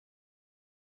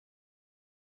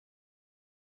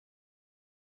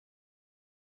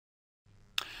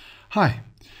Hi.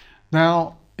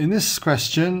 Now, in this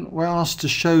question, we're asked to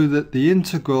show that the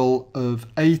integral of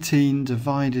 18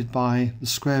 divided by the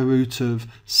square root of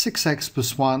 6x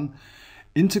plus 1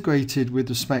 integrated with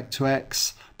respect to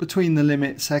x between the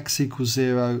limits x equals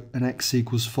 0 and x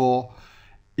equals 4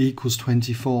 equals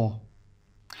 24.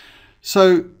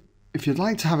 So, if you'd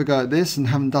like to have a go at this and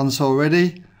haven't done so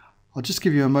already, I'll just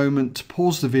give you a moment to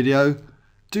pause the video.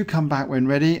 Do come back when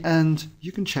ready and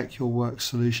you can check your work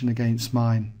solution against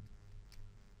mine.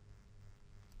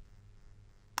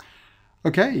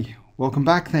 Okay, welcome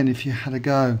back then if you had a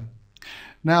go.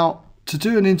 Now, to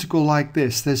do an integral like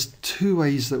this, there's two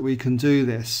ways that we can do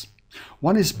this.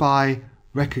 One is by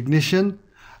recognition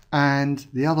and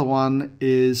the other one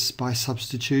is by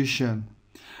substitution.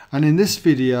 And in this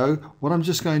video, what I'm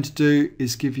just going to do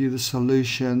is give you the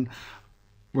solution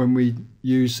when we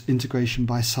use integration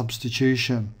by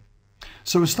substitution.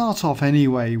 So we'll start off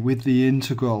anyway with the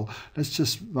integral. Let's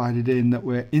just write it in that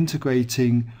we're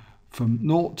integrating from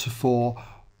 0 to 4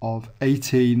 of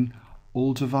 18,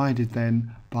 all divided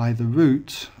then by the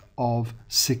root of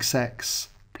 6x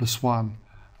plus 1.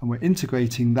 And we're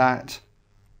integrating that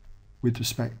with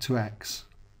respect to x.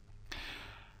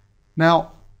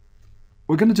 Now,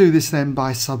 we're going to do this then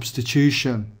by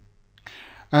substitution.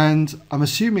 And I'm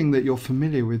assuming that you're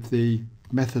familiar with the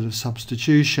method of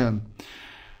substitution.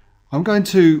 I'm going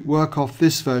to work off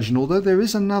this version, although there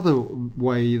is another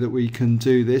way that we can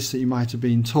do this that you might have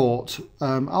been taught.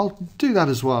 I'll do that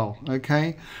as well,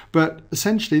 okay? But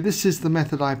essentially this is the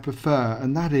method I prefer,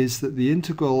 and that is that the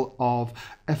integral of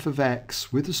f of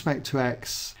x with respect to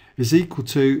x is equal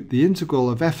to the integral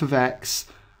of f of x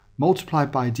multiplied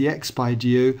by dx by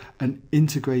du and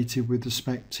integrated with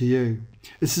respect to u.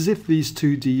 It's as if these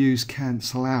two du's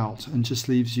cancel out and just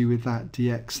leaves you with that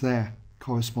dx there,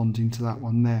 corresponding to that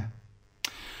one there.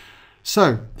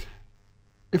 So,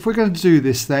 if we're going to do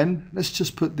this then, let's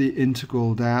just put the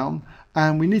integral down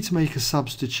and we need to make a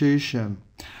substitution.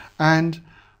 And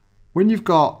when you've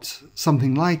got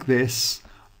something like this,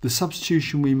 the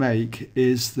substitution we make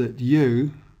is that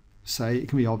u, say, it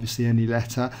can be obviously any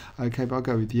letter, okay, but I'll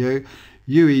go with u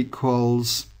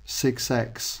equals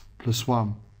 6x plus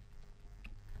 1.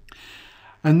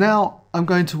 And now I'm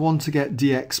going to want to get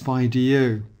dx by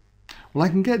du. Well, I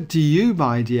can get du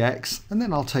by dx, and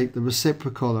then I'll take the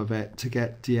reciprocal of it to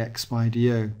get dx by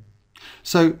du.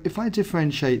 So if I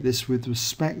differentiate this with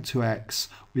respect to x,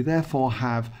 we therefore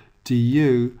have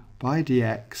du by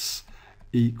dx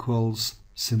equals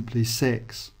simply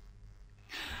 6.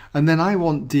 And then I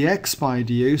want dx by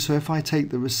du, so if I take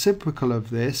the reciprocal of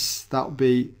this, that will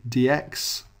be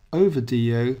dx over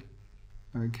du,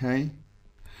 okay?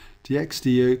 Dx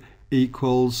du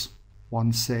equals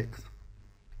 1/6.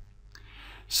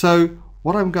 So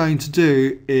what I'm going to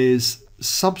do is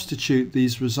substitute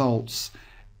these results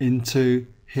into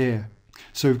here.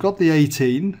 So we've got the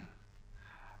 18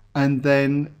 and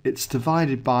then it's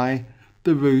divided by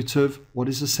the root of what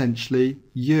is essentially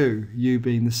u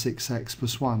being the 6x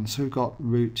plus 1. So we've got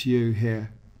root u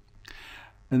here.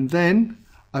 And then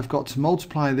I've got to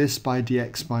multiply this by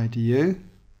dx by du,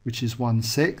 which is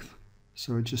 1/6.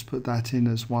 So I just put that in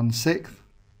as 1/6.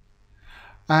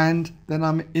 And then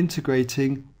I'm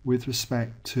integrating with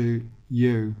respect to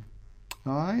u.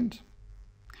 All right.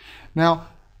 Now,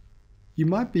 you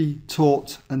might be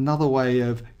taught another way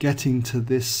of getting to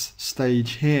this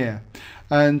stage here.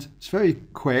 And it's very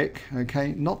quick,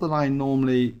 okay? Not that I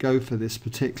normally go for this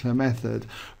particular method,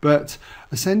 but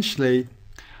essentially,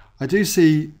 I do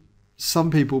see some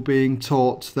people being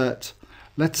taught that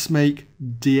let's make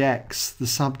dx the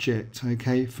subject,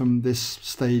 okay, from this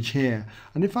stage here.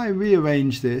 And if I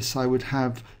rearrange this, I would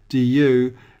have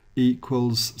du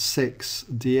equals 6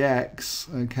 dx,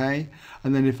 okay?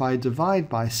 And then if I divide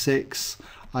by 6,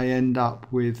 I end up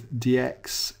with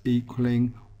dx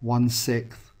equaling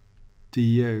 1/6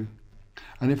 du.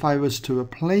 And if I was to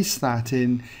replace that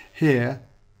in here,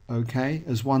 okay,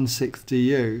 as 1/6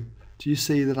 du, do you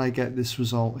see that I get this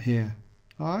result here?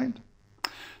 All right?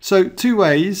 So two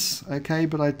ways, okay,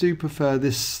 but I do prefer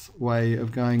this way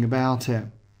of going about it.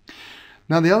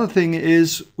 Now the other thing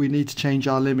is we need to change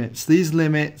our limits. These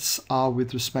limits are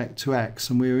with respect to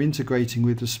x and we are integrating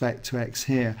with respect to x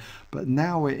here. But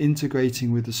now we're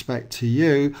integrating with respect to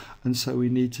u, and so we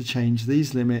need to change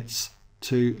these limits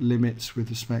to limits with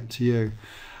respect to u.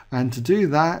 And to do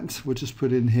that, we'll just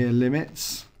put in here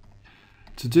limits.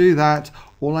 To do that,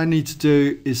 all I need to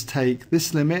do is take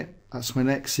this limit, that's when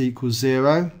x equals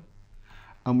 0,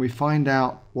 and we find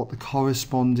out what the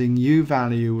corresponding u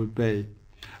value would be.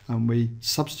 And we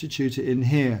substitute it in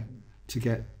here to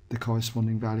get the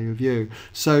corresponding value of u.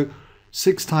 So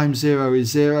 6 times 0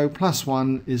 is 0, plus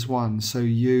 1 is 1, so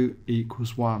u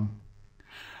equals 1.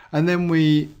 And then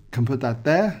we can put that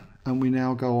there, and we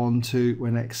now go on to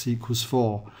when x equals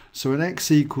 4. So when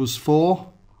x equals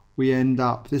 4, we end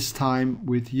up this time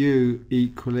with u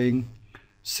equaling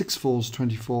 6 4s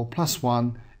 24 plus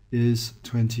 1 is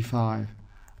 25.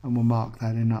 And we'll mark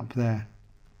that in up there.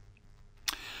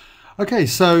 Okay,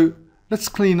 so let's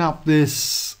clean up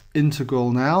this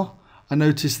integral now. I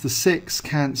notice the 6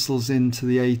 cancels into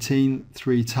the 18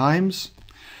 3 times.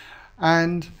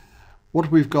 And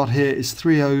what we've got here is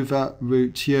 3 over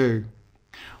root u.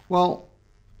 Well,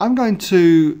 I'm going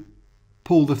to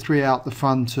pull the 3 out the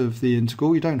front of the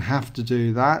integral. You don't have to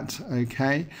do that,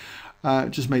 okay?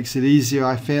 It just makes it easier,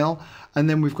 I feel. And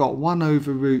then we've got 1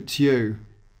 over root u.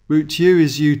 Root u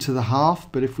is u to the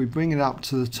half, but if we bring it up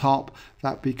to the top,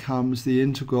 that becomes the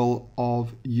integral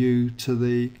of u to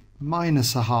the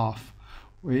minus a half.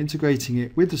 We're integrating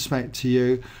it with respect to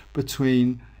u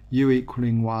between u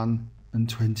equaling 1 and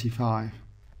 25.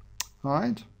 All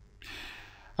right?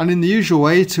 And in the usual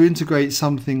way, to integrate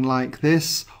something like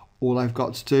this, all I've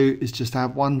got to do is just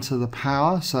add 1 to the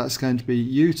power, so that's going to be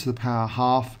u to the power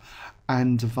half,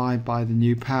 and divide by the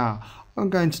new power. I'm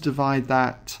going to divide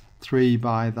that 3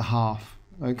 by the half,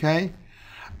 okay?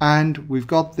 And we've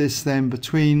got this then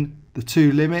between the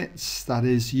two limits, that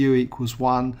is u equals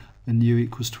 1 and u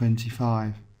equals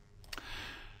 25.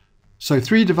 So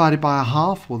 3 divided by a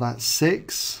half, well that's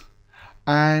 6.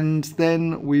 And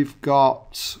then we've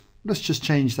got, let's just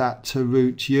change that to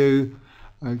root u,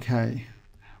 okay,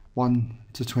 1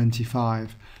 to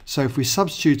 25. So if we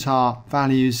substitute our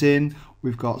values in,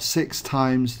 we've got 6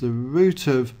 times the root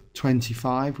of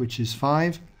 25, which is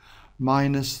 5,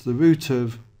 minus the root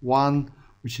of 1,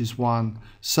 which is 1.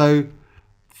 So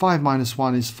 5 minus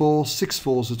 1 is 4, 6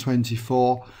 4s are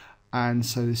 24, and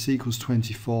so this equals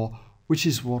 24, which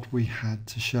is what we had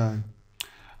to show.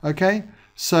 Okay,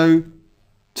 so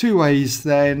 2 ways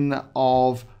then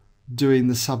of doing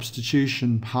the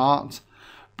substitution part,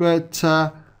 but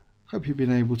hope you've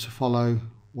been able to follow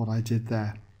what I did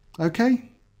there. Okay.